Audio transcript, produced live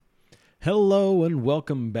Hello and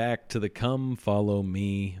welcome back to the Come Follow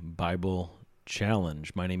Me Bible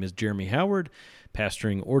Challenge. My name is Jeremy Howard,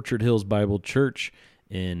 pastoring Orchard Hills Bible Church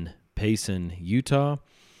in Payson, Utah.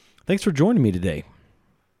 Thanks for joining me today.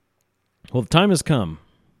 Well, the time has come.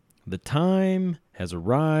 The time has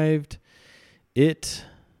arrived. It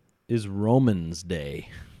is Romans Day,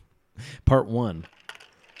 Part 1.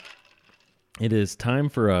 It is time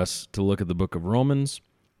for us to look at the book of Romans,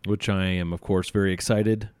 which I am, of course, very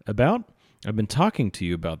excited about. I've been talking to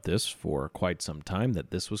you about this for quite some time, that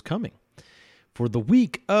this was coming. For the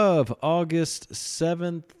week of August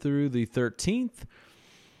 7th through the 13th,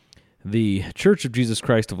 the Church of Jesus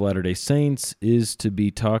Christ of Latter-day Saints is to be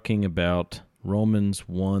talking about Romans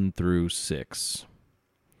 1 through 6.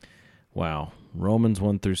 Wow, Romans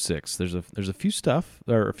 1 through 6. There's a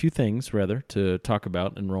few things to talk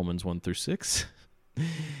about in Romans 1 through 6.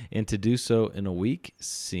 And to do so in a week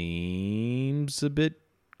seems a bit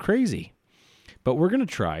crazy. But we're going to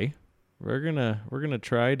try. We're going to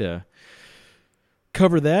try to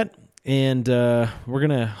cover that, and we're going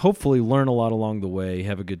to hopefully learn a lot along the way,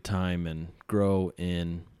 have a good time, and grow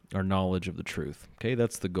in our knowledge of the truth. Okay,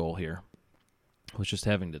 that's the goal here. I was just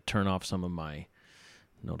having to turn off some of my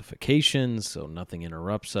notifications so nothing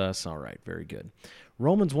interrupts us. All right, very good.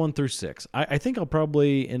 Romans 1 through 6. I think I'll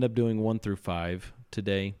probably end up doing 1 through 5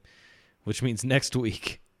 today, which means next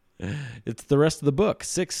week it's the rest of the book,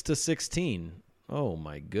 6 to 16. Oh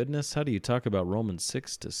my goodness, how do you talk about Romans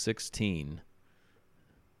 6 to 16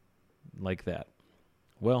 like that?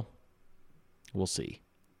 Well, we'll see.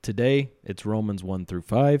 Today, it's Romans 1 through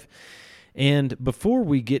 5. And before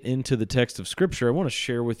we get into the text of Scripture, I want to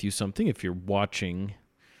share with you something. If you're watching,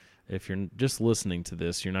 if you're just listening to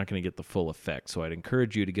this, you're not going to get the full effect. So I'd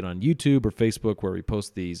encourage you to get on YouTube or Facebook where we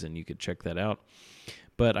post these, and you could check that out.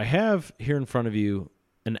 But I have here in front of you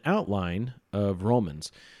an outline of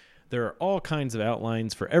Romans. There are all kinds of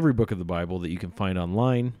outlines for every book of the Bible that you can find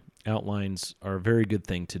online. Outlines are a very good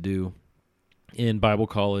thing to do. In Bible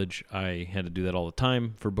college, I had to do that all the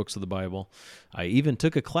time for books of the Bible. I even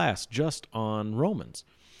took a class just on Romans.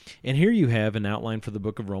 And here you have an outline for the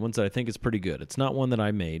book of Romans that I think is pretty good. It's not one that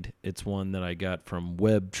I made. It's one that I got from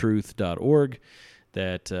webtruth.org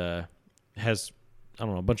that has,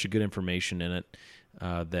 a bunch of good information in it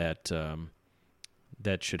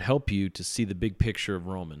that should help you to see the big picture of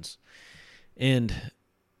Romans. And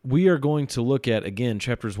we are going to look at, again,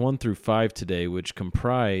 chapters 1 through 5 today, which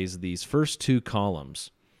comprise these first two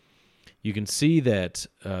columns. You can see that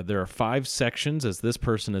there are 5 sections, as this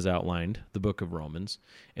person has outlined, the book of Romans,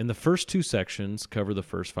 and the first 2 sections cover the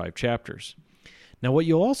first 5 chapters. Now, what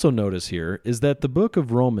you'll also notice here is that the book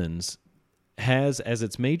of Romans has as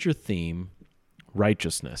its major theme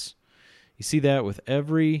righteousness. You see that with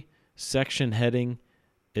every section heading,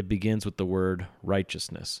 it begins with the word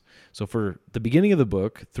righteousness. So for the beginning of the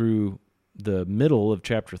book through the middle of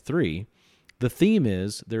chapter 3, the theme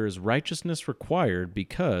is there is righteousness required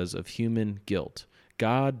because of human guilt.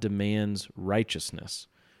 God demands righteousness,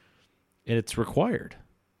 and it's required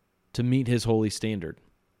to meet his holy standard.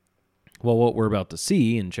 Well, what we're about to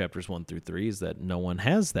see in chapters 1 through 3 is that no one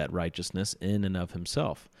has that righteousness in and of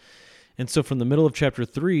himself. And so from the middle of chapter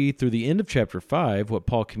 3 through the end of chapter 5, what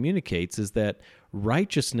Paul communicates is that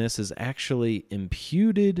righteousness is actually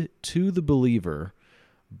imputed to the believer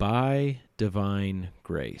by divine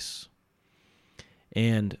grace.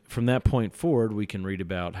 And from that point forward, we can read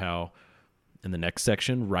about how, in the next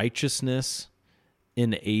section, righteousness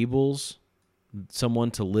enables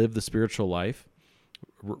someone to live the spiritual life.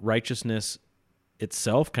 Righteousness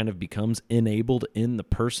itself kind of becomes enabled in the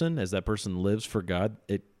person as that person lives for God.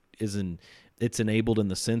 It's enabled in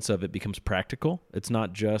the sense of it becomes practical. It's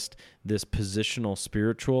not just this positional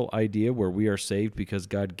spiritual idea where we are saved because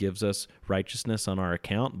God gives us righteousness on our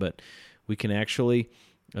account, but we can actually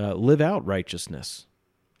live out righteousness.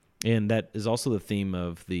 And that is also the theme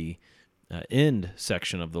of the end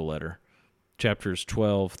section of the letter. Chapters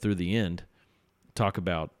 12 through the end talk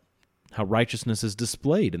about how righteousness is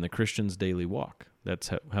displayed in the Christian's daily walk.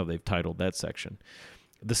 That's how they've titled that section.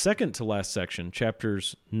 The second to last section,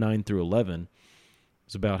 chapters 9 through 11,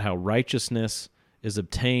 is about how righteousness is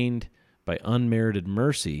obtained by unmerited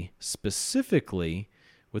mercy, specifically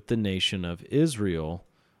with the nation of Israel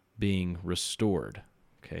being restored.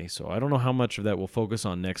 Okay, so I don't know how much of that we'll focus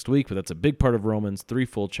on next week, but that's a big part of Romans, 3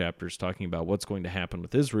 full chapters talking about what's going to happen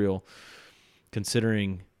with Israel,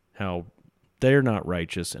 considering how they're not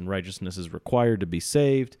righteous and righteousness is required to be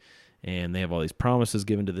saved, and they have all these promises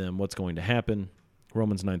given to them, what's going to happen.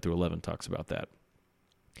 Romans 9 through 11 talks about that.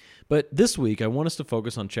 But this week, I want us to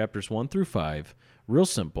focus on chapters 1 through 5, real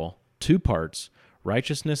simple, 2 parts.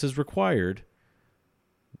 Righteousness is required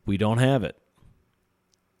We don't have it.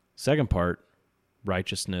 Second part,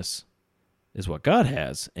 righteousness is what God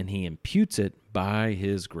has, and he imputes it by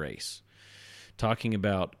his grace. Talking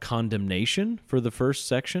about condemnation for the first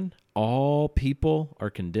section, all people are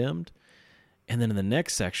condemned. And then in the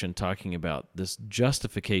next section, talking about this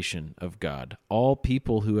justification of God. All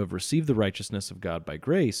people who have received the righteousness of God by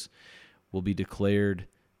grace will be declared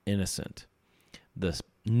innocent. The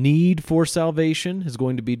need for salvation is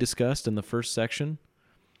going to be discussed in the first section,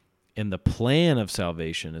 and the plan of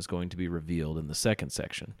salvation is going to be revealed in the second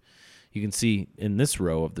section. You can see in this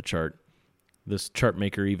row of the chart, this chart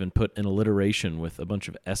maker even put an alliteration with a bunch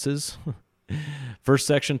of S's. First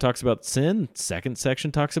section talks about sin. Second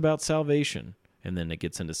section talks about salvation. And then it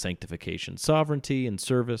gets into sanctification, sovereignty, and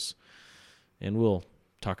service. And we'll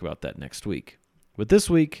talk about that next week. But this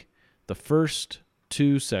week, the first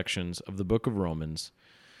two sections of the book of Romans.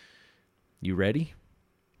 You ready?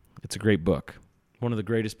 It's a great book. One of the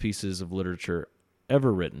greatest pieces of literature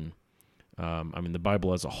ever written. The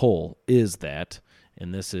Bible as a whole is that.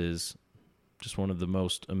 And this is just one of the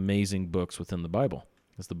most amazing books within the Bible.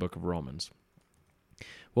 It's the book of Romans.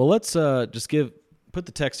 Well, let's put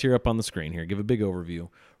the text here up on the screen here, give a big overview.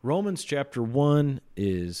 Romans chapter 1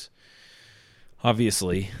 is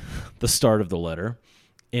obviously the start of the letter,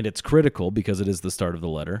 and it's critical because it is the start of the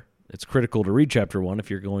letter. It's critical to read chapter 1 if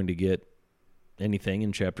you're going to get anything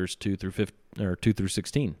in chapters 2 through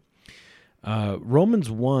 16. Romans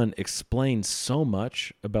 1 explains so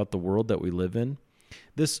much about the world that we live in.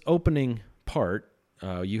 This opening part,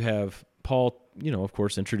 you have Paul, of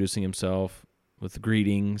course, introducing himself with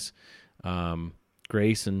greetings,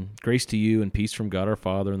 grace to you and peace from God our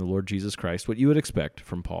Father and the Lord Jesus Christ, what you would expect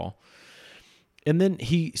from Paul. And then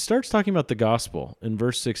he starts talking about the gospel in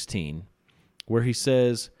verse 16, where he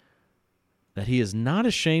says that he is not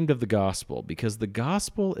ashamed of the gospel because the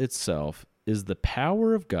gospel itself is the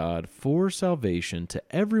power of God for salvation to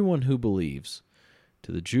everyone who believes,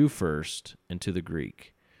 to the Jew first and to the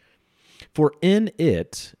Greek. For in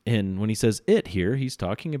it, and when he says it here, he's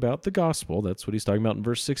talking about the gospel. That's what he's talking about in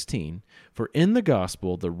verse 16. For in the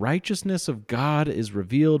gospel, the righteousness of God is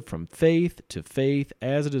revealed from faith to faith,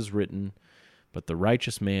 as it is written, but the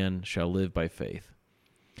righteous man shall live by faith.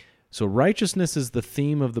 So righteousness is the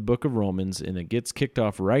theme of the book of Romans, and it gets kicked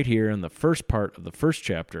off right here in the first part of the first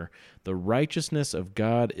chapter. The righteousness of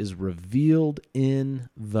God is revealed in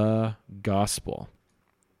the gospel.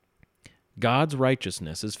 God's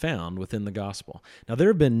righteousness is found within the gospel. Now, there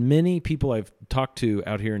have been many people I've talked to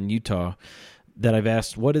out here in Utah that I've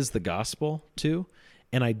asked, what is the gospel to?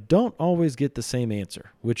 And I don't always get the same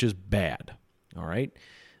answer, which is bad, all right?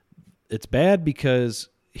 It's bad because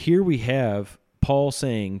here we have Paul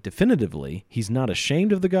saying definitively he's not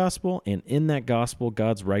ashamed of the gospel, and in that gospel,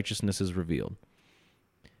 God's righteousness is revealed.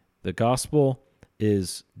 The gospel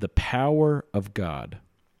is the power of God.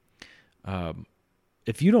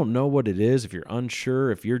 If you don't know what it is, if you're unsure,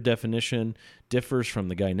 if your definition differs from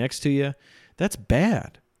the guy next to you, that's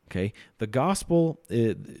bad, okay? The gospel,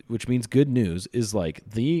 which means good news, is like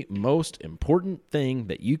the most important thing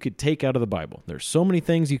that you could take out of the Bible. There's so many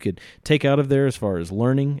things you could take out of there as far as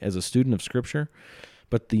learning as a student of Scripture,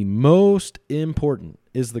 but the most important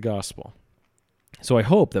is the gospel. So I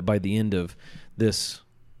hope that by the end of this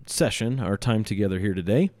session, our time together here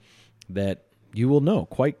today, that you will know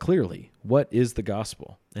quite clearly what is the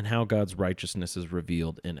gospel and how God's righteousness is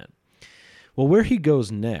revealed in it. Well, where he goes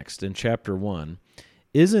next in chapter 1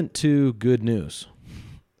 isn't to good news.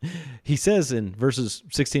 He says in verses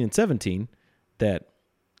 16 and 17 that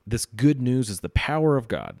this good news is the power of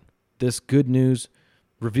God. This good news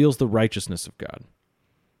reveals the righteousness of God.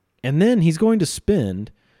 And then he's going to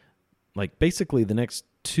spend basically the next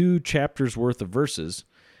 2 chapters worth of verses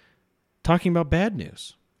talking about bad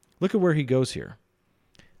news. Look at where he goes here.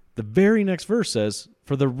 The very next verse says,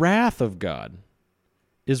 for the wrath of God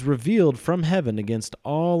is revealed from heaven against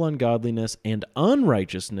all ungodliness and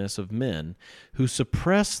unrighteousness of men who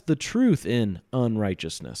suppress the truth in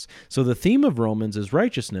unrighteousness. So the theme of Romans is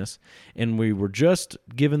righteousness, and we were just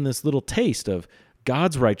given this little taste of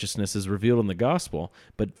God's righteousness is revealed in the gospel.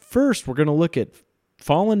 But first, we're going to look at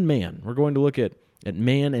fallen man. We're going to look at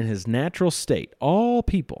man in his natural state, all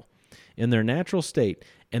people in their natural state.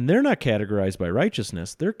 And they're not categorized by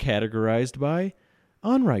righteousness. They're categorized by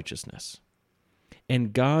unrighteousness.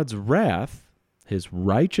 And God's wrath, his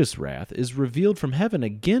righteous wrath, is revealed from heaven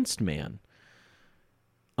against man,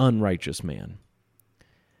 unrighteous man.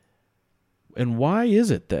 And why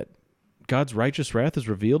is it that God's righteous wrath is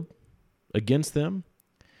revealed against them?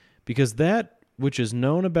 Because that which is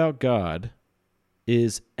known about God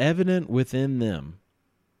is evident within them,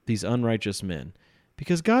 these unrighteous men,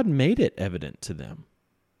 because God made it evident to them.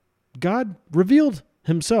 God revealed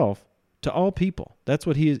himself to all people. That's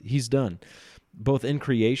what he's done, both in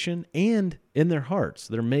creation and in their hearts.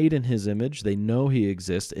 They're made in his image. They know he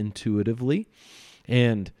exists intuitively,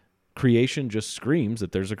 and creation just screams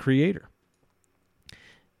that there's a creator.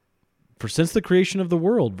 For since the creation of the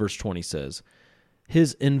world, verse 20 says,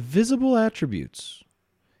 his invisible attributes,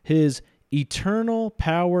 his eternal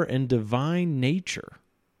power and divine nature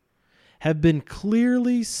have been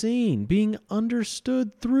clearly seen, being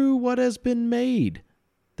understood through what has been made.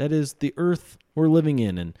 That is the earth we're living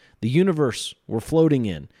in and the universe we're floating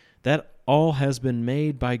in. That all has been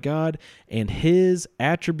made by God, and his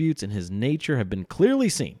attributes and his nature have been clearly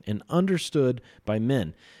seen and understood by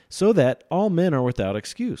men, so that all men are without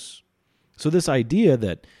excuse. So this idea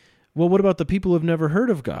that, well, what about the people who've never heard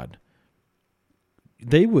of God?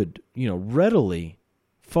 They would, readily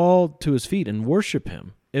fall to his feet and worship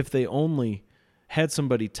him if they only had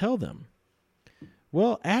somebody tell them.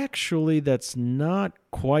 Well, actually, that's not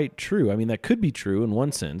quite true. I mean, that could be true in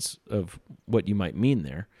one sense of what you might mean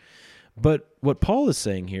there. But what Paul is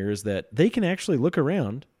saying here is that they can actually look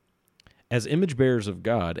around as image bearers of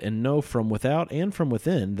God and know from without and from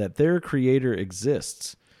within that their Creator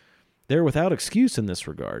exists. They're without excuse in this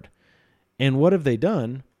regard. And what have they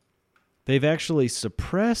done? They've actually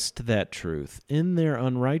suppressed that truth in their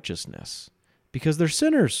unrighteousness because they're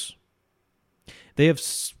sinners. They have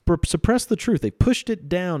suppressed the truth. They pushed it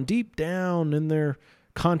down, deep down in their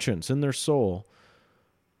conscience, in their soul.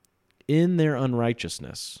 In their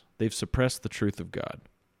unrighteousness, they've suppressed the truth of God.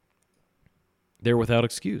 They're without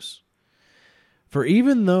excuse. For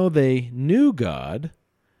even though they knew God,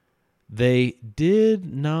 they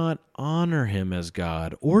did not honor him as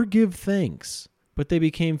God or give thanks, but they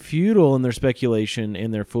became futile in their speculation,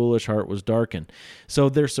 and their foolish heart was darkened. So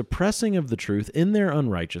their suppressing of the truth in their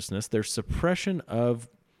unrighteousness, their suppression of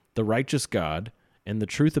the righteous God and the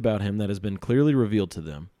truth about him that has been clearly revealed to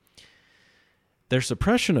them, their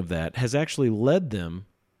suppression of that has actually led them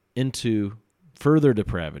into further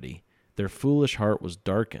depravity. Their foolish heart was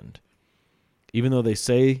darkened. Even though they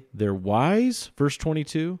say they're wise, verse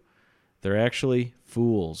 22, they're actually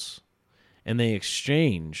fools. And they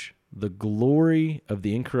exchange the glory of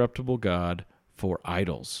the incorruptible God for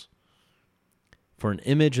idols, for an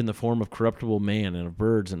image in the form of corruptible man and of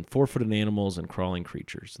birds and four-footed animals and crawling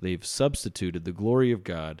creatures. They've substituted the glory of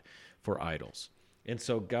God for idols. And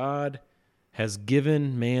so God has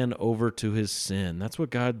given man over to his sin. That's what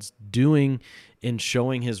God's doing in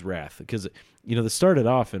showing his wrath. Because, this started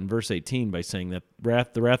off in verse 18 by saying that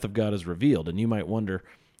the wrath of God is revealed. And you might wonder,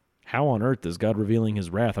 how on earth is God revealing his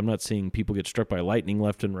wrath? I'm not seeing people get struck by lightning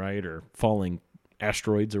left and right or falling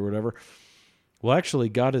asteroids or whatever. Well, actually,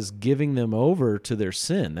 God is giving them over to their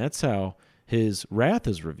sin. That's how his wrath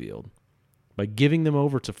is revealed, by giving them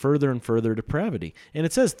over to further and further depravity. And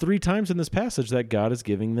it says 3 times in this passage that God is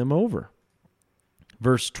giving them over.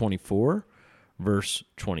 Verse 24, verse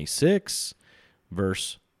 26,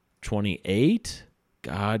 verse 28,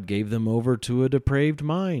 God gave them over to a depraved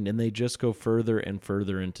mind, and they just go further and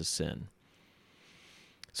further into sin.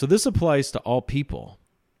 So this applies to all people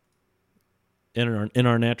in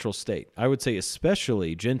our natural state. I would say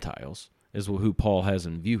especially Gentiles is who Paul has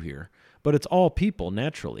in view here, but it's all people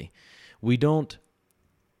naturally. We don't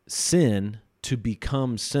sin to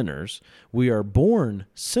become sinners. We are born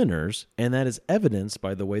sinners, and that is evidenced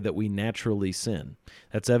by the way that we naturally sin.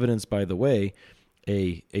 That's evidenced by the way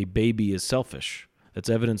a baby is selfish. That's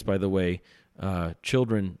evidenced by the way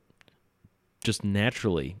children just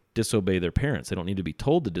naturally disobey their parents. They don't need to be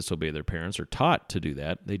told to disobey their parents or taught to do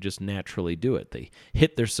that. They just naturally do it. They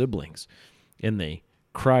hit their siblings, and they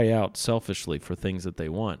cry out selfishly for things that they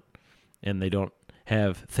want, and they don't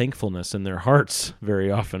have thankfulness in their hearts very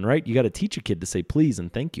often, right? You got to teach a kid to say please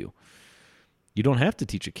and thank you. You don't have to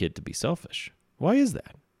teach a kid to be selfish. Why is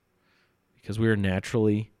that? Because we are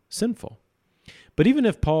naturally sinful. But even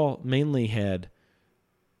if Paul mainly had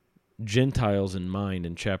Gentiles in mind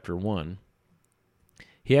in chapter 1,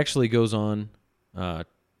 he actually goes on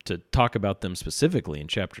to talk about them specifically in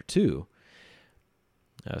chapter 2,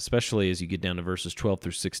 especially as you get down to verses 12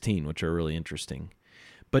 through 16, which are really interesting.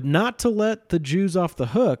 But not to let the Jews off the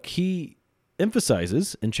hook, he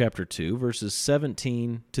emphasizes in chapter 2, verses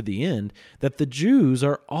 17 to the end, that the Jews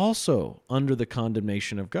are also under the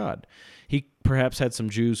condemnation of God. He perhaps had some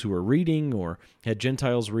Jews who were reading or had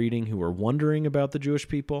Gentiles reading who were wondering about the Jewish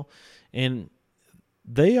people, and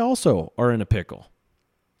they also are in a pickle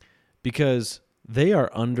because they are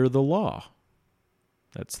under the law.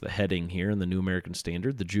 That's the heading here in the New American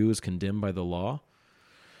Standard. The Jew is condemned by the law.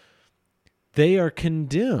 They are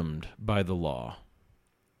condemned by the law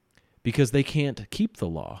because they can't keep the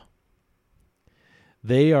law.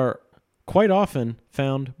 they are quite often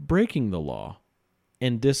found breaking the law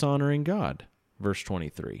and dishonoring God. Verse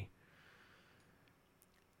 23.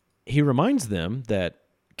 He reminds them that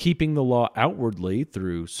keeping the law outwardly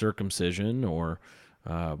through circumcision or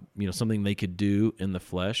something they could do in the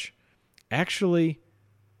flesh actually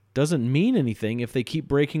doesn't mean anything if they keep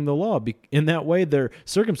breaking the law. In that way, their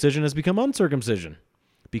circumcision has become uncircumcision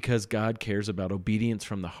because God cares about obedience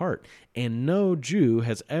from the heart. And no Jew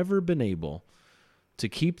has ever been able to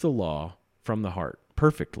keep the law from the heart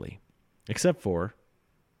perfectly, except for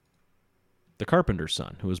the carpenter's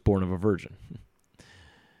son who was born of a virgin.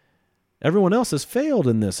 Everyone else has failed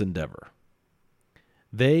in this endeavor.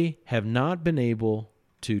 They have not been able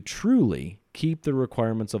to truly keep the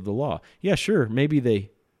requirements of the law. Yeah, sure, maybe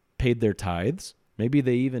they paid their tithes. Maybe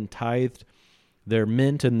they even tithed their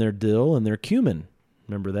mint and their dill and their cumin.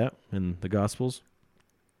 Remember that in the Gospels?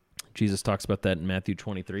 Jesus talks about that in Matthew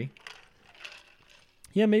 23.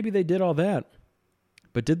 Yeah, maybe they did all that.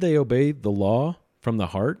 But did they obey the law from the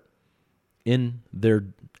heart in their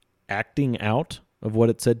acting out of what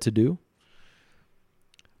it said to do?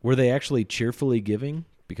 Were they actually cheerfully giving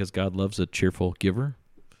because God loves a cheerful giver?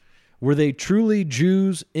 Were they truly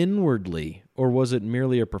Jews inwardly, or was it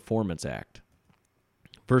merely a performance act?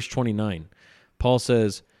 Verse 29, Paul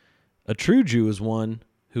says, a true Jew is one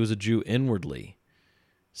who is a Jew inwardly.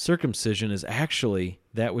 Circumcision is actually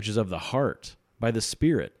that which is of the heart, by the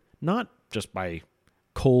Spirit, not just by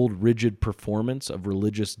cold, rigid performance of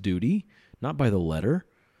religious duty, not by the letter.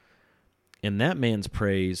 And that man's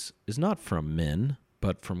praise is not from men,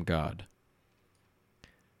 but from God.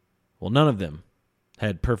 Well, none of them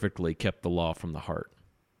had perfectly kept the law from the heart.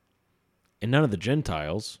 And none of the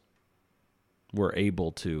Gentiles were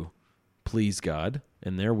able to please God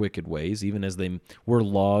in their wicked ways, even as they were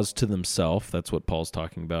laws to themselves. That's what Paul's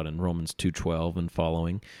talking about in Romans 2:12 and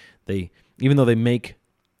following. Even though they make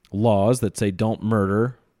laws that say don't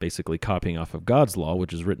murder, basically copying off of God's law,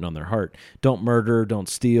 which is written on their heart, don't murder, don't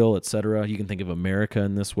steal, etc. You can think of America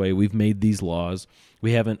in this way. We've made these laws.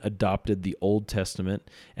 We haven't adopted the Old Testament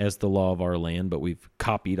as the law of our land, but we've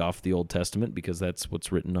copied off the Old Testament because that's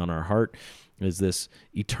what's written on our heart, is this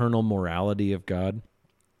eternal morality of God.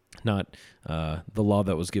 Not the law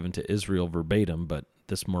that was given to Israel verbatim, but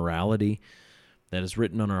this morality that is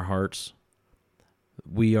written on our hearts.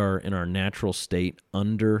 We are in our natural state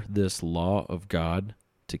under this law of God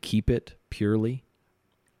to keep it purely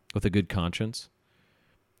with a good conscience.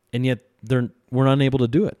 And yet we're unable to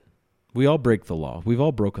do it. We all break the law. We've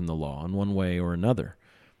all broken the law in one way or another.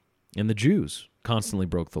 And the Jews constantly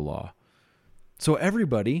broke the law. So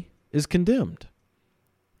everybody is condemned.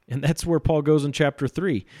 And that's where Paul goes in chapter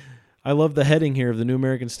 3. I love the heading here of the New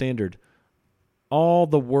American Standard. All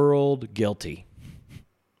the world guilty.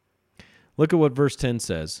 Look at what verse 10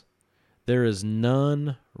 says. There is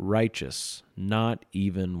none righteous, not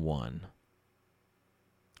even one.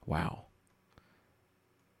 Wow.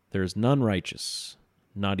 There is none righteous,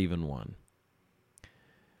 not even one.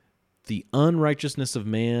 The unrighteousness of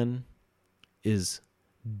man is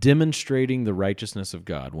demonstrating the righteousness of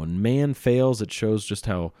God. When man fails, it shows just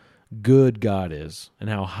how good God is and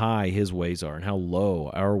how high his ways are and how low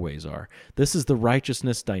our ways are. This is the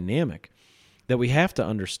righteousness dynamic that we have to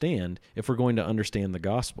understand if we're going to understand the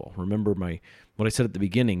gospel. Remember what I said at the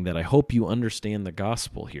beginning, that I hope you understand the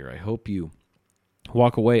gospel here. I hope you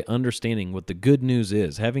walk away understanding what the good news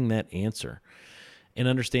is, having that answer, and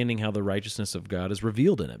understanding how the righteousness of God is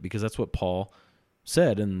revealed in it, because that's what Paul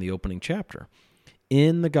said in the opening chapter.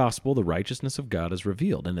 In the gospel, the righteousness of God is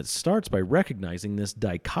revealed, and it starts by recognizing this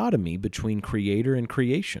dichotomy between creator and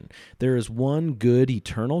creation. There is one good,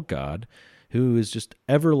 eternal God who is just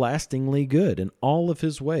everlastingly good in all of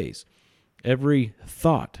his ways. Every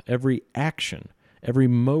thought, every action, every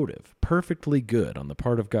motive, perfectly good on the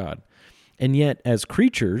part of God. And yet, as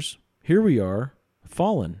creatures, here we are,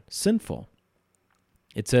 fallen, sinful.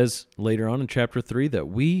 It says later on in chapter 3 that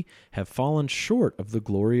we have fallen short of the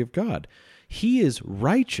glory of God. He is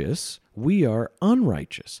righteous, we are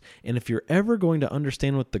unrighteous. And if you're ever going to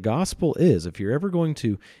understand what the gospel is, if you're ever going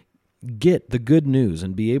to get the good news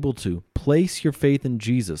and be able to place your faith in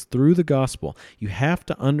Jesus through the gospel, you have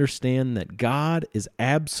to understand that God is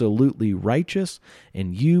absolutely righteous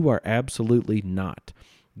and you are absolutely not.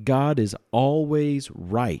 God is always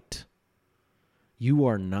right. You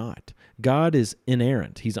are not. God is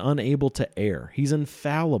inerrant. He's unable to err. He's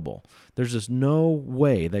infallible. There's just no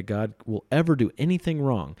way that God will ever do anything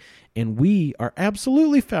wrong. And we are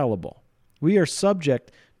absolutely fallible. We are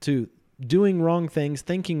subject to doing wrong things,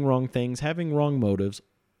 thinking wrong things, having wrong motives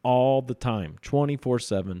all the time,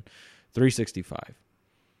 24/7, 365.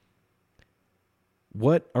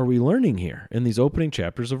 what are we learning here in these opening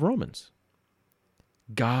chapters of Romans?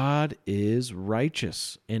 God is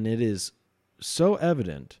righteous, and it is so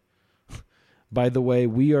evident by the way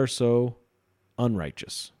we are so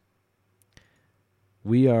unrighteous.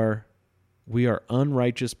 We are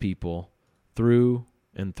unrighteous people through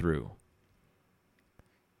and through.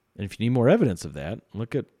 And if you need more evidence of that,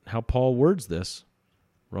 look at how Paul words this.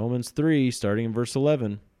 Romans 3, starting in verse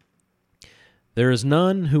 11. There is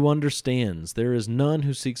none who understands. There is none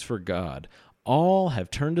who seeks for God. All have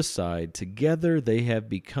turned aside. Together they have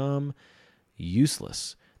become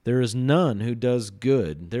useless. There is none who does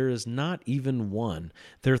good. There is not even one.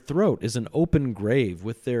 Their throat is an open grave.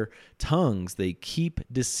 With their tongues they keep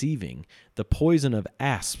deceiving. The poison of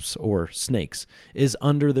asps, or snakes, is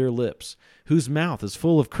under their lips, whose mouth is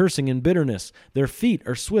full of cursing and bitterness. Their feet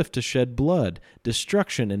are swift to shed blood.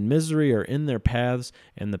 Destruction and misery are in their paths,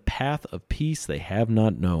 and the path of peace they have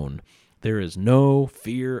not known. There is no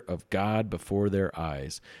fear of God before their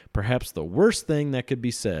eyes. Perhaps the worst thing that could be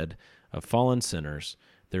said of fallen sinners,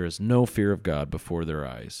 there is no fear of God before their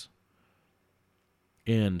eyes.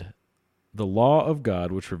 And the law of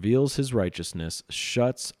God, which reveals his righteousness,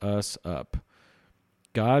 shuts us up.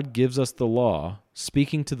 God gives us the law,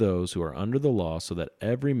 speaking to those who are under the law, so that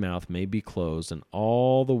every mouth may be closed and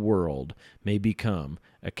all the world may become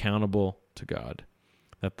accountable to God.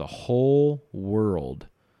 That the whole world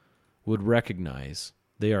would recognize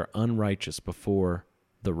they are unrighteous before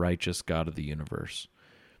the righteous God of the universe.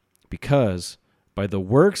 Because by the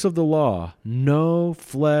works of the law, no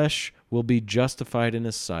flesh will be justified in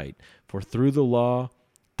his sight. For through the law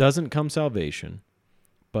doesn't come salvation,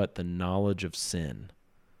 but the knowledge of sin.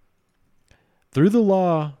 Through the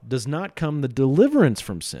law does not come the deliverance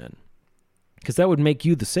from sin, because that would make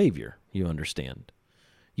you the Savior, you understand.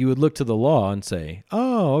 You would look to the law and say,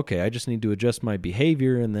 oh, okay, I just need to adjust my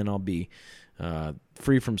behavior and then I'll be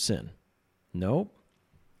free from sin. Nope.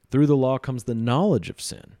 Through the law comes the knowledge of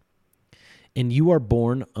sin. And you are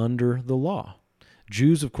born under the law.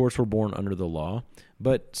 Jews, of course, were born under the law,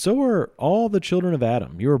 but so are all the children of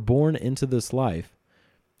Adam. You are born into this life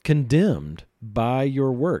condemned by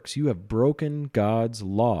your works. You have broken God's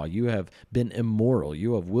law. You have been immoral.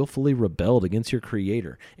 You have willfully rebelled against your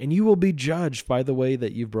Creator, and you will be judged by the way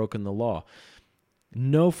that you've broken the law.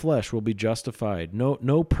 No flesh will be justified.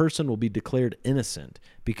 No person will be declared innocent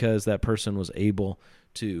because that person was able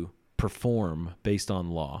to perform based on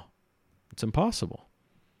law. It's impossible.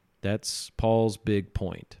 That's Paul's big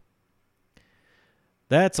point.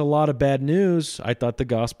 That's a lot of bad news. I thought the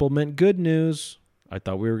gospel meant good news. I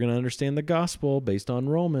thought we were going to understand the gospel based on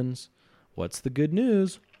Romans. What's the good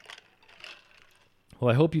news? Well,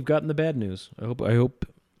 I hope you've gotten the bad news. I hope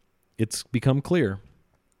it's become clear.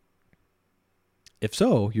 If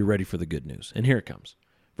so, you're ready for the good news. And here it comes.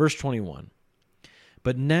 Verse 21.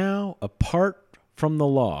 But now, apart from the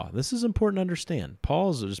law, this is important to understand.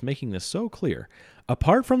 Paul is just making this so clear.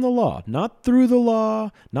 Apart from the law, not through the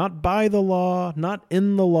law, not by the law, not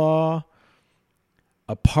in the law,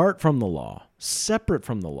 apart from the law, separate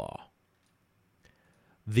from the law,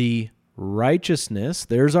 the righteousness,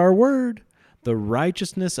 there's our word, the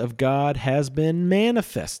righteousness of God has been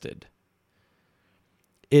manifested.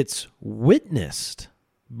 It's witnessed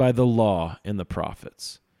by the law and the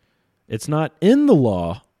prophets. It's not in the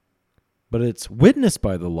law, but it's witnessed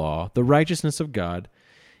by the law, the righteousness of God,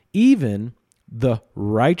 even the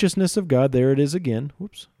righteousness of God, there it is again,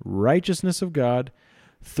 righteousness of God,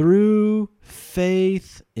 through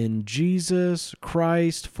faith in Jesus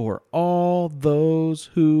Christ for all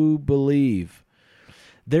those who believe.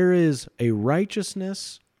 There is a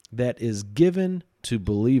righteousness that is given to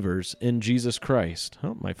believers in Jesus Christ.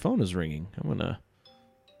 Oh, my phone is ringing. I'm going to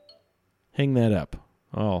hang that up.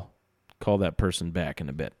 I'll call that person back in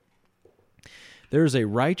a bit. There is a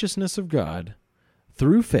righteousness of God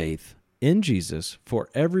through faith in Jesus for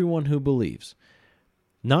everyone who believes.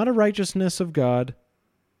 Not a righteousness of God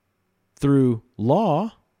through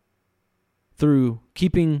law, through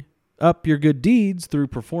keeping up your good deeds, through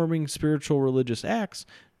performing spiritual religious acts.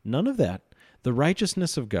 None of that. The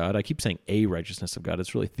righteousness of God, I keep saying a righteousness of God.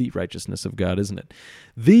 It's really the righteousness of God, isn't it?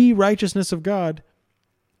 The righteousness of God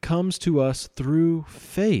comes to us through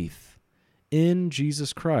faith in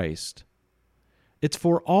Jesus Christ. It's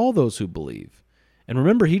for all those who believe. And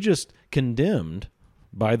remember, he just condemned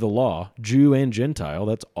by the law, Jew and Gentile.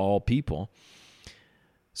 That's all people.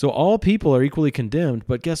 So all people are equally condemned,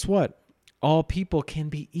 but guess what? All people can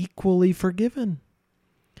be equally forgiven.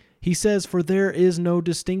 He says, for there is no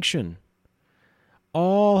distinction.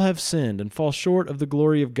 All have sinned and fall short of the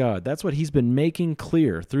glory of God. That's what he's been making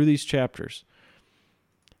clear through these chapters.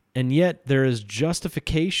 And yet there is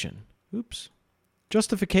justification.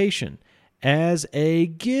 Justification as a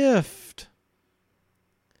gift.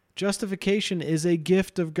 Justification is a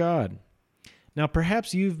gift of God. Now,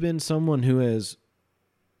 perhaps you've been someone who has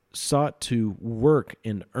sought to work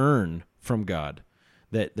and earn from God,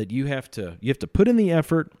 that you have to put in the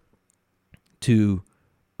effort to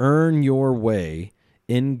earn your way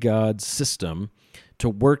in God's system, to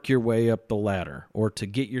work your way up the ladder, or to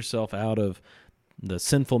get yourself out of the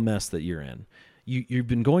sinful mess that you're in. You've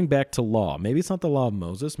been going back to law. Maybe it's not the law of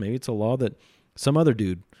Moses. Maybe it's a law that some other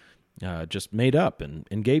dude just made up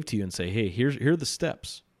and gave to you and say, hey, here are the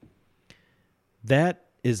steps. That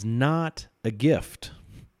is not a gift.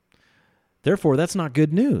 Therefore, that's not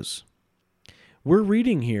good news. We're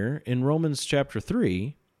reading here in Romans chapter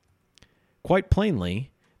 3, quite plainly,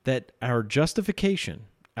 that our justification,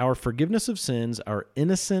 our forgiveness of sins, our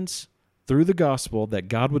innocence through the gospel, that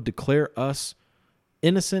God would declare us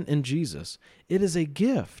innocent in Jesus, it is a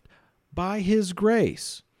gift by His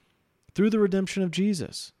grace through the redemption of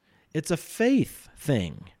Jesus. It's a faith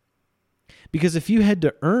thing. Because if you had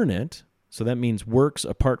to earn it, so that means works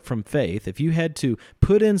apart from faith, if you had to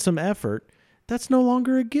put in some effort, that's no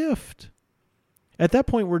longer a gift. At that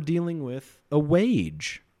point, we're dealing with a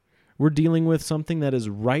wage. We're dealing with something that is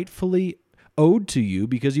rightfully owed to you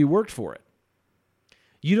because you worked for it.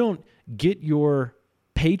 You don't get your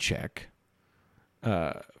paycheck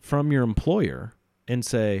from your employer and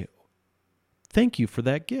say, thank you for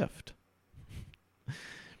that gift.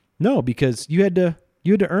 No, because you had to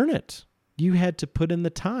earn it. You had to put in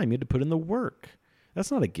the time. You had to put in the work.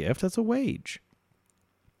 That's not a gift. That's a wage.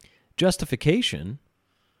 Justification,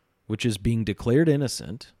 which is being declared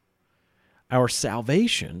innocent, our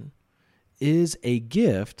salvation is a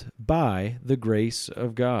gift by the grace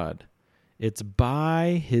of God. It's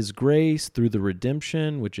by His grace through the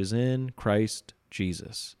redemption which is in Christ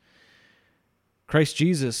Jesus. Christ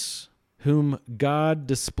Jesus, whom God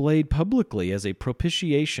displayed publicly as a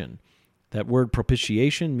propitiation. That word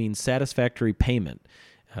propitiation means satisfactory payment.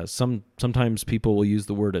 Sometimes people will use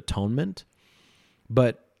the word atonement,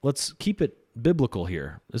 but let's keep it biblical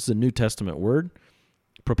here. This is a New Testament word.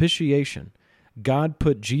 Propitiation. God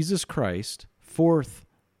put Jesus Christ forth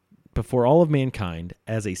before all of mankind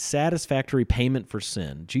as a satisfactory payment for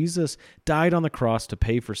sin. Jesus died on the cross to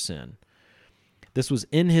pay for sin. This was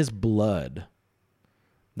in His blood.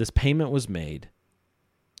 This payment was made.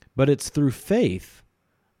 But it's through faith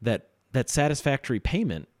that satisfactory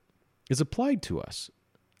payment is applied to us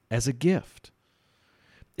as a gift.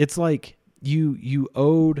 It's like you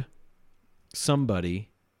owed somebody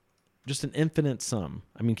just an infinite sum.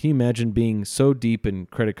 I mean, can you imagine being so deep in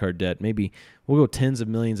credit card debt? Maybe we'll go tens of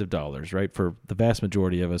millions of dollars, right? For the vast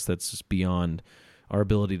majority of us, that's just beyond our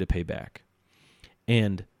ability to pay back.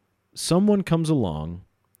 And someone comes along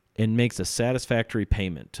and makes a satisfactory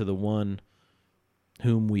payment to the one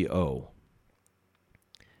whom we owe.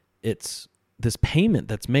 It's this payment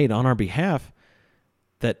that's made on our behalf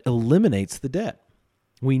that eliminates the debt.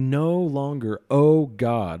 We no longer owe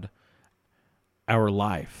God our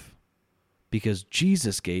life because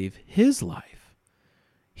Jesus gave His life.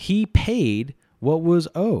 He paid what was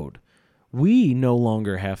owed. We no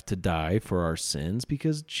longer have to die for our sins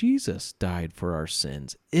because Jesus died for our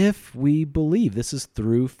sins. If we believe, this is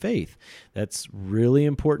through faith. That's really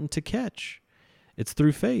important to catch. It's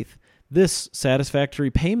through faith. This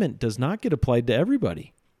satisfactory payment does not get applied to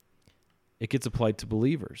everybody. It gets applied to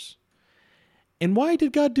believers. And why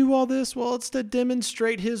did God do all this? Well, it's to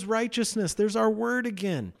demonstrate His righteousness. There's our word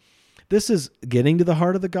again. This is getting to the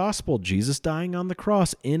heart of the gospel. Jesus dying on the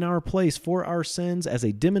cross in our place for our sins as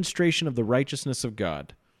a demonstration of the righteousness of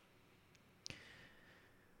God.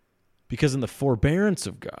 Because in the forbearance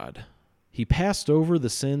of God, He passed over the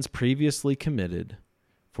sins previously committed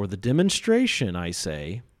for the demonstration, I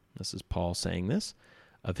say, this is Paul saying this,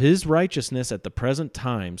 of His righteousness at the present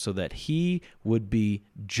time, so that He would be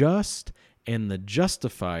just and the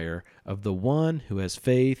justifier of the one who has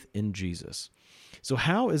faith in Jesus. So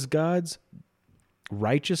how is God's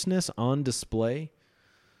righteousness on display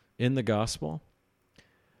in the gospel?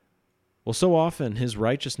 Well, so often His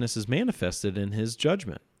righteousness is manifested in His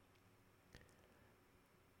judgment.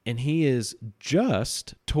 And He is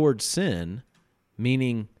just towards sin,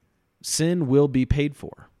 meaning sin will be paid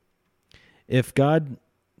for. If God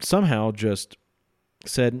somehow just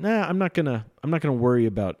said, "Nah, I'm not gonna worry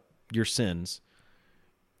about your sins,"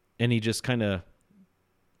 and He just kind of,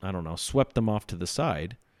 swept them off to the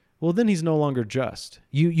side, well, then He's no longer just.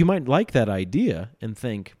 You might like that idea and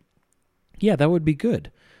think, yeah, that would be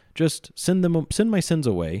good. Just send my sins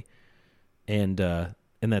away, and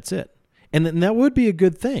that's it. And that would be a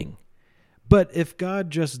good thing. But if God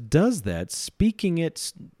just does that, speaking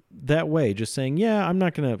it that way, just saying, yeah, I'm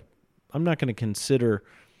not going to consider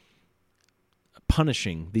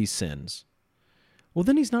punishing these sins, well,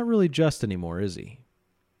 then he's not really just anymore, is he?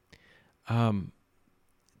 To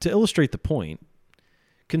illustrate the point,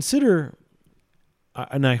 consider,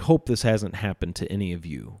 and I hope this hasn't happened to any of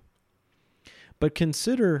you, but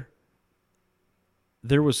consider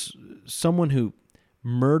there was someone who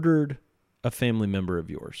murdered a family member of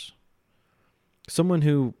yours. Someone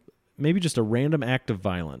who, maybe just a random act of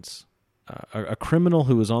violence, a criminal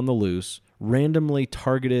who was on the loose, randomly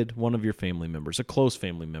targeted one of your family members, a close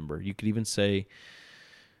family member. You could even say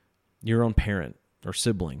your own parent or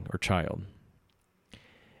sibling or child.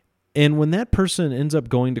 And when that person ends up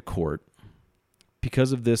going to court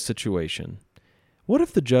because of this situation, what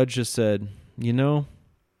if the judge just said, you know,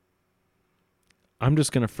 I'm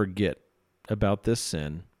just going to forget about this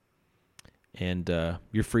sin, and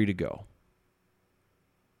you're free to go?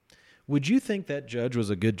 Would you think that judge was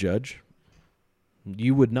a good judge?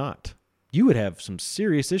 You would not. You would have some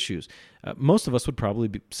serious issues. Most of us would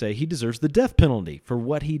probably say he deserves the death penalty for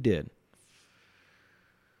what he did.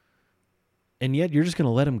 And yet you're just going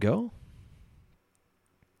to let him go?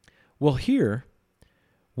 Well, here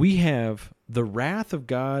we have the wrath of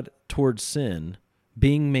God towards sin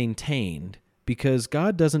being maintained, because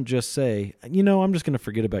God doesn't just say, you know, I'm just going to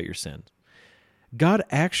forget about your sins. God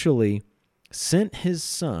actually sent his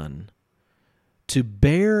Son to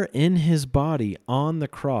bear in his body on the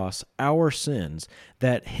cross our sins,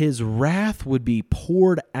 that his wrath would be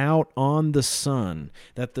poured out on the Son,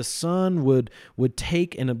 that the Son would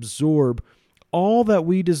take and absorb all that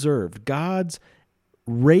we deserved. God's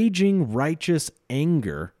raging righteous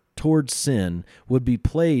anger towards sin would be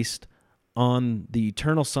placed on the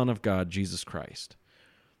eternal Son of God, Jesus Christ.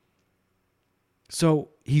 So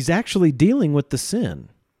he's actually dealing with the sin.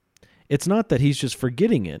 It's not that he's just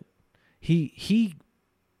forgetting it. He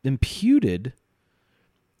imputed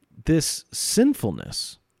this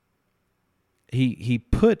sinfulness. He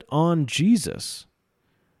put on Jesus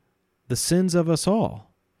the sins of us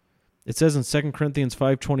all. It says in 2 Corinthians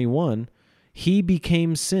 5:21, he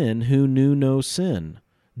became sin who knew no sin.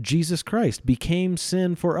 Jesus Christ became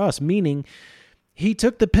sin for us, meaning he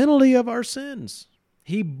took the penalty of our sins.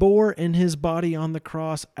 He bore in his body on the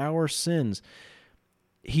cross our sins.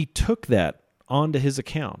 He took that onto his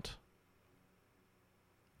account.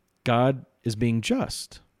 God is being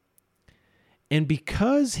just. And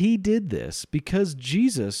because he did this, because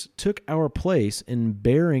Jesus took our place in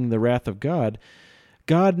bearing the wrath of God,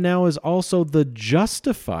 God now is also the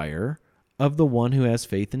justifier of the one who has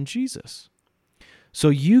faith in Jesus. So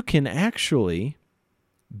you can actually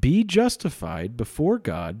be justified before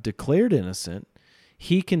God, declared innocent.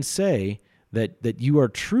 He can say that you are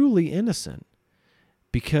truly innocent,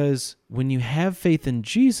 because when you have faith in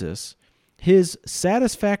Jesus, his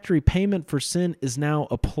satisfactory payment for sin is now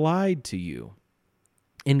applied to you,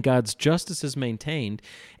 and God's justice is maintained,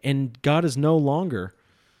 and God is no longer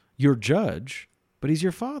your judge, but he's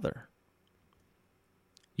your Father.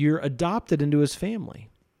 You're adopted into his family.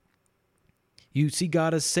 You see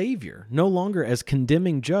God as Savior, no longer as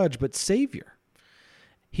condemning judge, but Savior.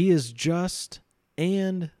 He is just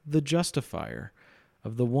and the justifier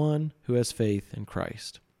of the one who has faith in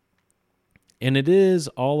Christ. And it is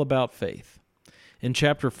all about faith. In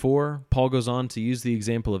chapter 4, Paul goes on to use the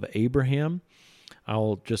example of Abraham.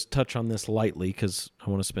 I'll just touch on this lightly because I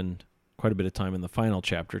want to spend quite a bit of time in the final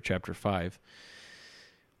chapter, chapter 5,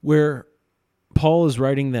 where Paul is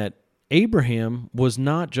writing that Abraham was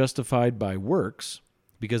not justified by works,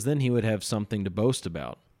 because then he would have something to boast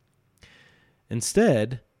about.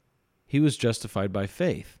 Instead, he was justified by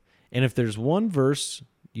faith. And if there's one verse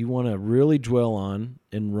you want to really dwell on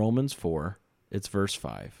in Romans 4, it's verse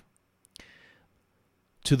 5.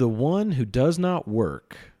 To the one who does not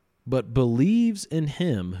work, but believes in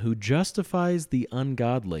him who justifies the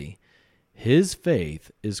ungodly, his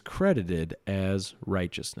faith is credited as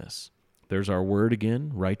righteousness. There's our word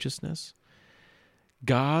again, righteousness.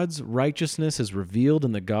 God's righteousness is revealed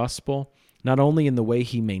in the gospel, not only in the way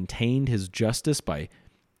he maintained his justice by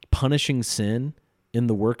punishing sin in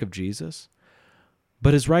the work of Jesus,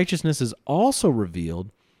 but his righteousness is also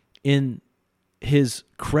revealed in his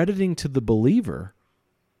crediting to the believer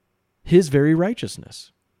his very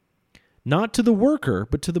righteousness. Not to the worker,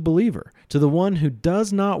 but to the believer, to the one who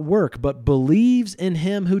does not work, but believes in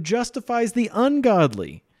him who justifies the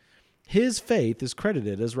ungodly. His faith is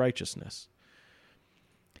credited as righteousness.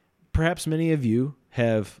 Perhaps many of you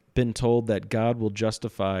have been told that God will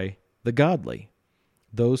justify the godly,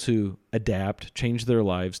 those who adapt, change their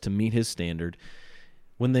lives to meet his standard.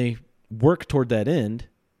 When they work toward that end,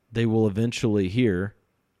 they will eventually hear,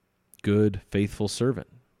 good, faithful servant.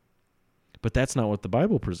 But that's not what the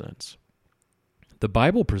Bible presents. The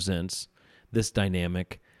Bible presents this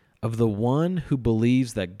dynamic of the one who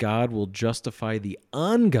believes that God will justify the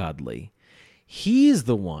ungodly. He is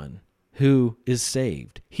the one who is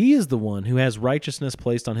saved. He is the one who has righteousness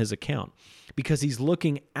placed on his account because he's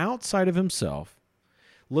looking outside of himself,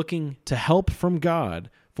 looking to help from God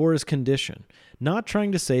for his condition, not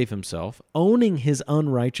trying to save himself, owning his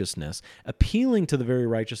unrighteousness, appealing to the very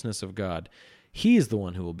righteousness of God. He is the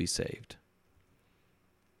one who will be saved.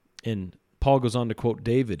 And Paul goes on to quote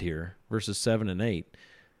David here, verses 7 and 8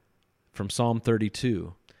 from Psalm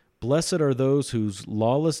 32. Blessed are those whose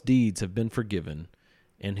lawless deeds have been forgiven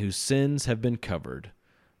and whose sins have been covered.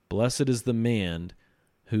 Blessed is the man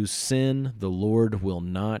whose sin the Lord will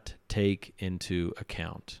not take into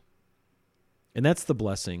account. And that's the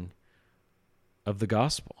blessing of the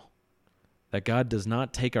gospel, that God does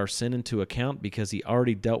not take our sin into account because he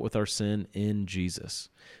already dealt with our sin in Jesus.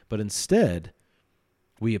 But instead,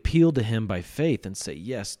 we appeal to him by faith and say,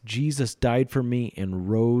 yes, Jesus died for me and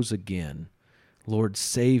rose again. Lord,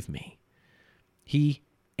 save me. He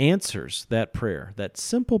answers that prayer, that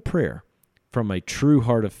simple prayer, from a true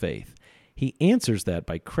heart of faith. He answers that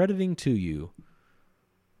by crediting to you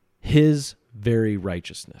his very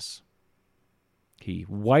righteousness. He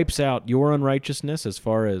wipes out your unrighteousness as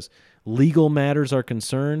far as legal matters are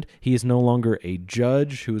concerned. He is no longer a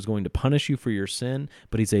judge who is going to punish you for your sin,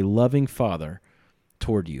 but he's a loving father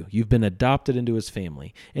toward you. You've been adopted into his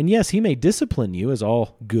family. And yes, he may discipline you, as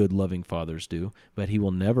all good, loving fathers do, but he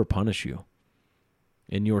will never punish you.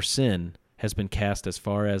 And your sin has been cast as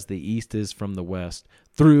far as the east is from the west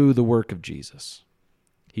through the work of Jesus.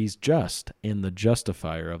 He's just and the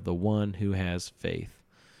justifier of the one who has faith.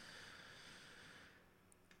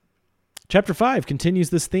 Chapter 5 continues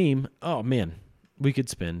this theme. Oh, man, we could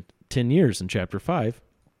spend 10 years in chapter 5.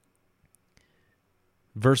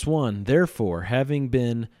 Verse 1, therefore, having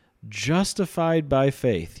been justified by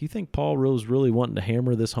faith. You think Paul was really wanting to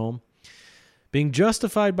hammer this home? Being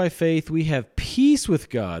justified by faith, we have peace with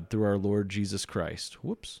God through our Lord Jesus Christ.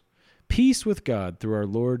 Peace with God through our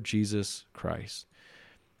Lord Jesus Christ.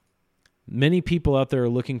 Many people out there are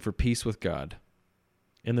looking for peace with God,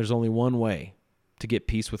 and there's only one way to get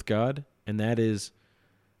peace with God, and that is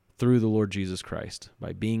through the Lord Jesus Christ,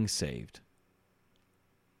 by being saved.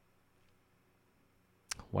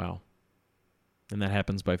 Wow. And that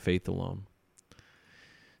happens by faith alone.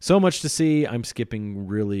 So much to see. I'm skipping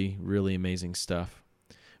really, really amazing stuff.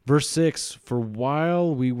 Verse 6, for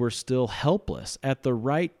while we were still helpless, at the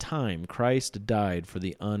right time Christ died for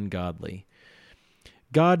the ungodly.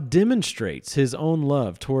 God demonstrates his own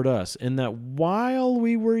love toward us in that while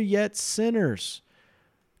we were yet sinners,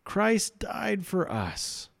 Christ died for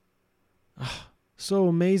us. Oh, so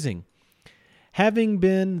amazing. Having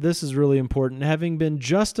been, this is really important, having been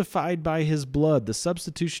justified by his blood, the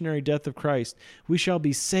substitutionary death of Christ, we shall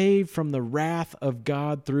be saved from the wrath of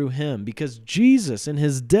God through him. Because Jesus in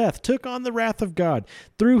his death took on the wrath of God.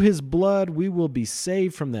 Through his blood, we will be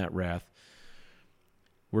saved from that wrath.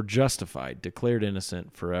 We're justified, declared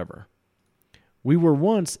innocent forever. We were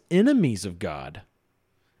once enemies of God.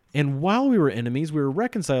 And while we were enemies, we were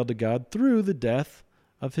reconciled to God through the death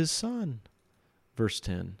of his Son. Verse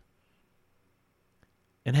 10.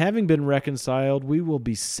 And having been reconciled, we will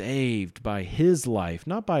be saved by his life,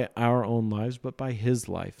 not by our own lives, but by his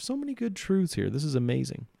life. So many good truths here. This is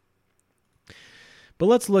amazing. But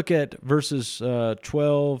let's look at verses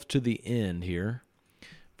 12 to the end here.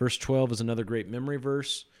 Verse 12 is another great memory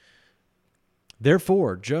verse.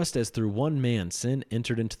 Therefore, just as through one man sin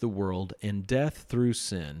entered into the world, and death through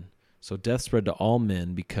sin, so death spread to all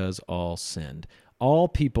men because all sinned. All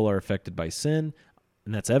people are affected by sin,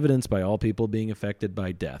 and that's evidenced by all people being affected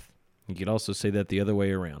by death. You could also say that the other way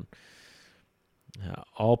around.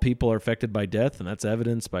 All people are affected by death, and that's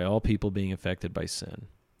evidenced by all people being affected by sin.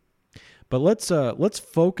 But let's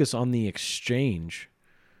focus on the exchange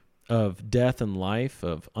of death and life,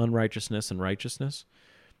 of unrighteousness and righteousness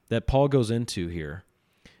that Paul goes into here,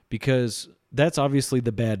 because that's obviously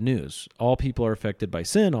the bad news. All people are affected by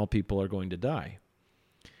sin. All people are going to die.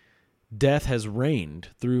 Death has reigned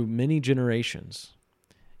through many generations.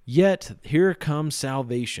 Yet, here comes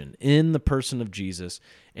salvation in the person of Jesus,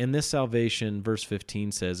 and this salvation, verse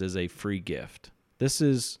 15 says, is a free gift. This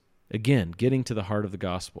is, again, getting to the heart of the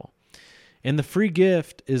gospel. And the free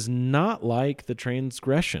gift is not like the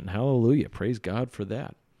transgression. Hallelujah. Praise God for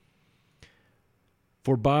that.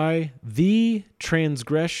 For by the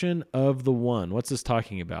transgression of the one, what's this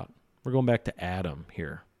talking about? We're going back to Adam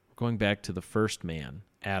here. We're going back to the first man,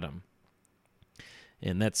 Adam.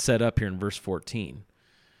 And that's set up here in verse 14.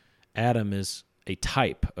 Adam is a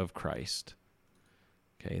type of Christ.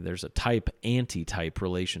 Okay, there's a type-antitype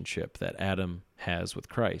relationship that Adam has with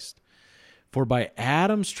Christ. For by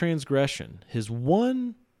Adam's transgression, his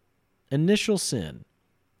one initial sin,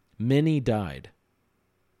 many died.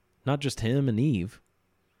 Not just him and Eve,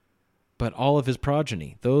 but all of his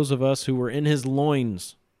progeny, those of us who were in his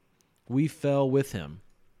loins. We fell with him.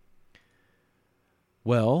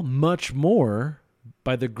 Well, much more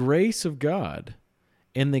by the grace of God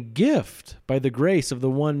and the gift by the grace of the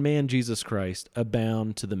one man, Jesus Christ,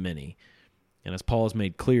 abound to the many. And as Paul has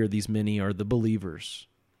made clear, these many are the believers.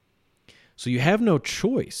 So you have no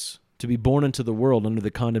choice to be born into the world under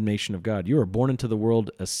the condemnation of God. You are born into the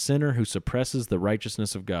world a sinner who suppresses the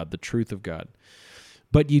righteousness of God, the truth of God.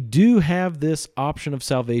 But you do have this option of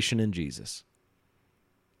salvation in Jesus.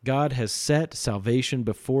 God has set salvation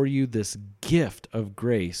before you, this gift of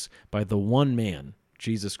grace by the one man,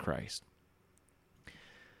 Jesus Christ.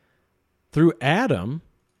 Through Adam,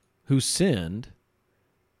 who sinned,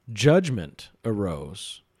 judgment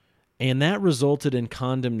arose, and that resulted in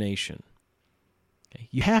condemnation. Okay?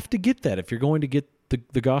 You have to get that if you're going to get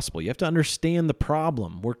the gospel. You have to understand the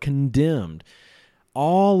problem. We're condemned.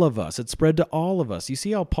 All of us. It spread to all of us. You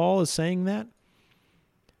see how Paul is saying that?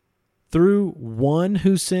 Through one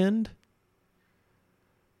who sinned,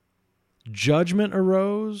 judgment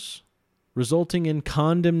arose, resulting in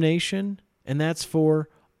condemnation, and that's for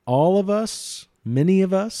all of us, many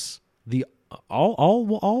of us,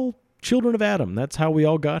 all children of Adam. That's how we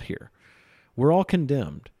all got here. We're all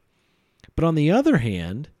condemned. But on the other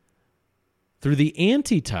hand, through the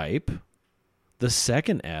antitype, the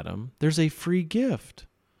second Adam, there's a free gift.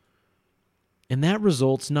 And that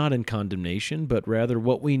results not in condemnation, but rather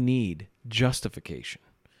what we need, justification.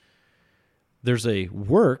 There's a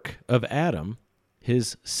work of Adam,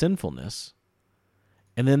 his sinfulness,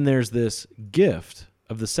 and then there's this gift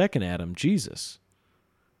of the second Adam, Jesus,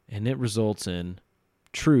 and it results in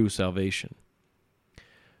true salvation.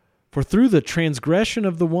 For through the transgression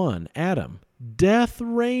of the one, Adam, death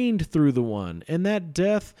reigned through the one, and that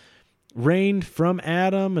death reigned from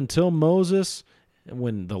Adam until Moses,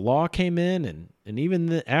 when the law came in, and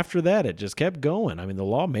even after that, it just kept going. I mean, the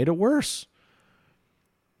law made it worse.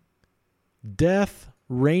 Death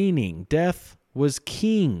reigning. Death was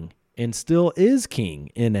king and still is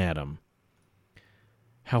king in Adam.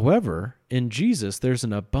 However, in Jesus, there's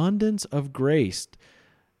an abundance of grace.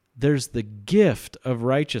 There's the gift of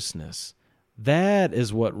righteousness. That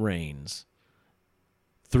is what reigns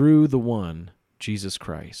through the one, Jesus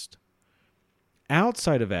Christ.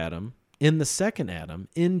 Outside of Adam, in the second Adam,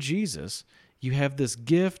 in Jesus, you have this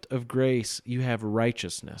gift of grace. You have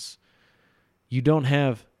righteousness. You don't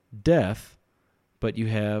have death, but you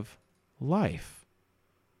have life.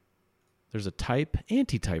 There's a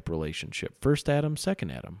type-antitype relationship. First Adam,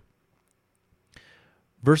 second Adam.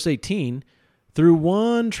 Verse 18, through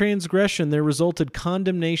one transgression there resulted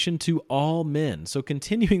condemnation to all men. So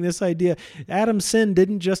continuing this idea, Adam's sin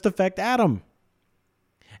didn't just affect Adam.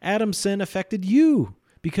 Adam's sin affected you.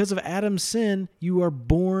 Because of Adam's sin, you are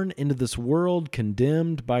born into this world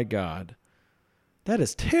condemned by God. That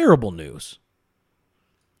is terrible news.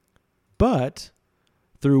 But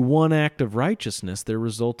through one act of righteousness, there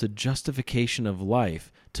resulted justification of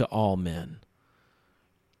life to all men.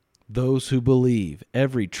 Those who believe,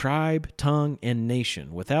 every tribe, tongue, and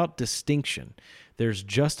nation, without distinction, there's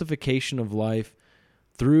justification of life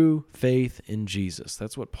through faith in Jesus.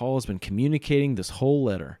 That's what Paul has been communicating this whole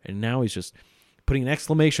letter, and now he's just putting an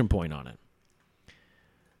exclamation point on it.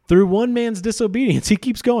 Through one man's disobedience, he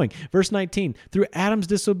keeps going. Verse 19, through Adam's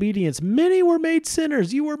disobedience, many were made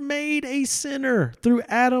sinners. You were made a sinner. Through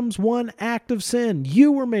Adam's one act of sin,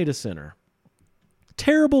 you were made a sinner.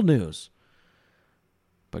 Terrible news.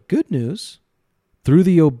 But good news, through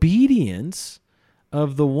the obedience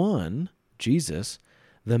of the one, Jesus,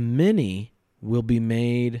 the many will be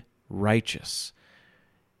made righteous.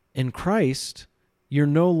 In Christ, you're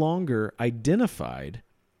no longer identified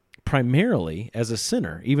primarily as a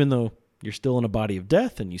sinner. Even though you're still in a body of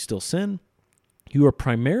death and you still sin, you are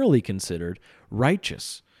primarily considered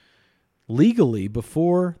righteous. Legally,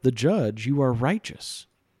 before the judge, you are righteous.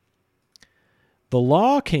 The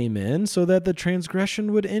law came in so that the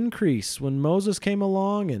transgression would increase. When Moses came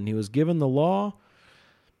along and he was given the law,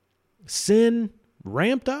 sin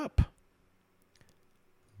ramped up.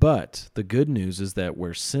 But the good news is that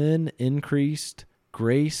where sin increased,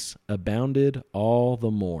 grace abounded all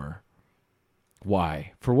the more.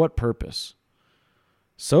 Why? For what purpose?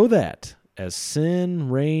 So that as sin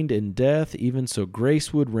reigned in death, even so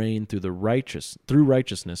grace would reign through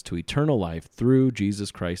righteousness to eternal life through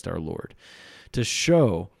Jesus Christ our Lord. To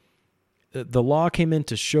show The law came in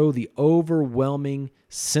to show the overwhelming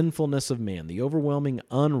sinfulness of man, the overwhelming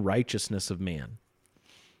unrighteousness of man,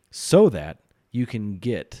 so that you can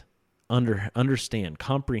understand,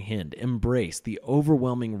 comprehend, embrace the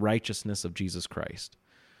overwhelming righteousness of Jesus Christ.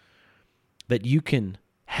 That you can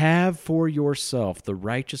have for yourself the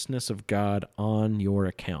righteousness of God on your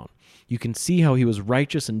account. You can see how he was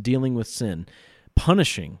righteous in dealing with sin,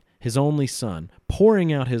 punishing his only Son,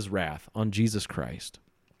 pouring out his wrath on Jesus Christ.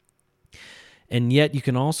 And yet you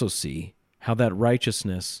can also see how that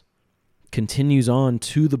righteousness continues on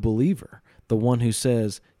to the believer, the one who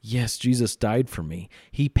says, yes, Jesus died for me.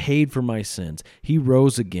 He paid for my sins. He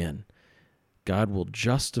rose again. God will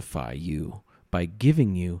justify you by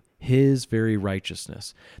giving you his very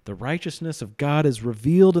righteousness. The righteousness of God is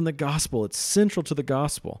revealed in the gospel. It's central to the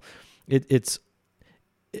gospel. It's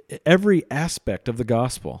every aspect of the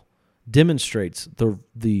gospel demonstrates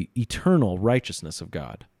the eternal righteousness of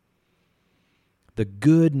God. The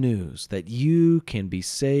good news that you can be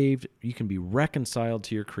saved, you can be reconciled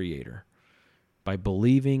to your Creator by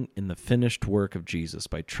believing in the finished work of Jesus,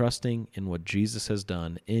 by trusting in what Jesus has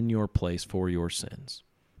done in your place for your sins.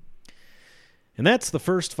 And that's the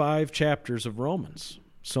first 5 chapters of Romans.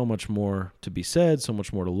 So much more to be said, so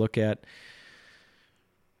much more to look at.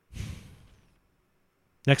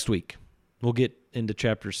 Next week, we'll get into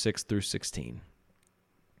chapters 6 through 16.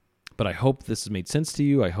 But I hope this has made sense to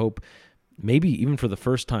you. I hope maybe even for the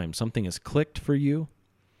first time something has clicked for you.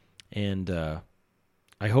 And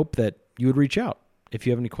I hope that you would reach out if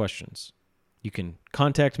you have any questions. You can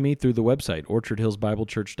contact me through the website,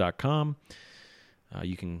 orchardhillsbiblechurch.com.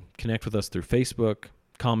 You can connect with us through Facebook,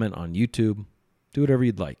 comment on YouTube, do whatever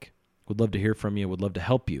you'd like. Would love to hear from you. Would love to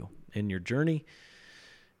help you in your journey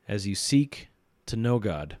as you seek to know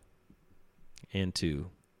God and to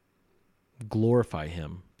glorify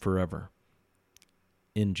him forever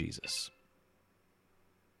in Jesus.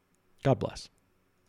 God bless.